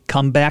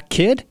Comeback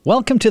kid?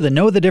 Welcome to the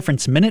Know the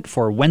Difference Minute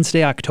for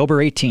Wednesday, October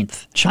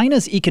 18th.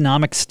 China's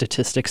economic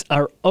statistics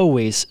are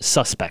always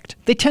suspect.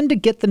 They tend to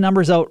get the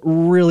numbers out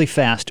really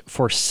fast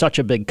for such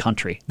a big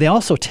country. They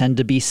also tend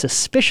to be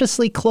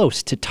suspiciously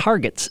close to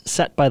targets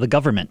set by the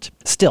government.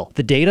 Still,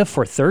 the data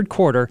for third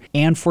quarter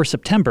and for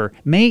September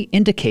may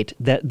indicate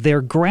that their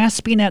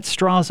grasping at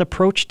straws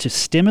approach to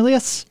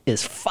stimulus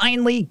is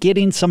finally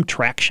getting some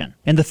traction.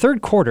 In the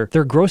third quarter,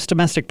 their gross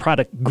domestic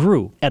product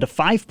grew at a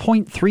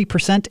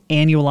 5.3%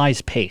 annualized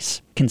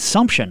pace.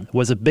 Consumption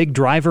was a big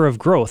driver of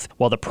growth,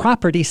 while the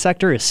property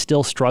sector is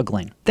still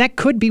struggling. That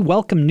could be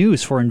welcome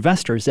news for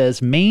investors,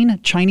 as main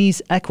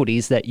Chinese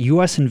equities that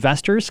U.S.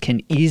 investors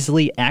can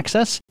easily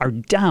access are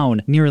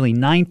down nearly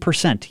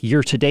 9%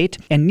 year to date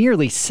and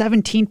nearly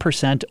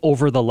 17%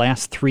 over the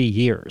last 3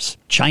 years.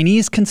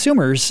 Chinese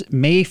consumers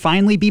may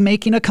finally be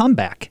making a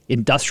comeback.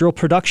 Industrial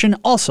production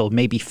also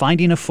may be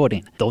finding a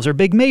footing. Those are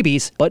big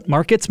maybes, but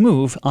markets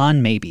move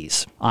on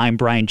maybes. I'm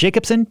Brian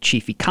Jacobson,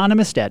 Chief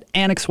Economist at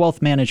Annex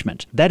Wealth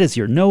Management. That is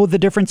your Know the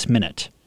Difference Minute.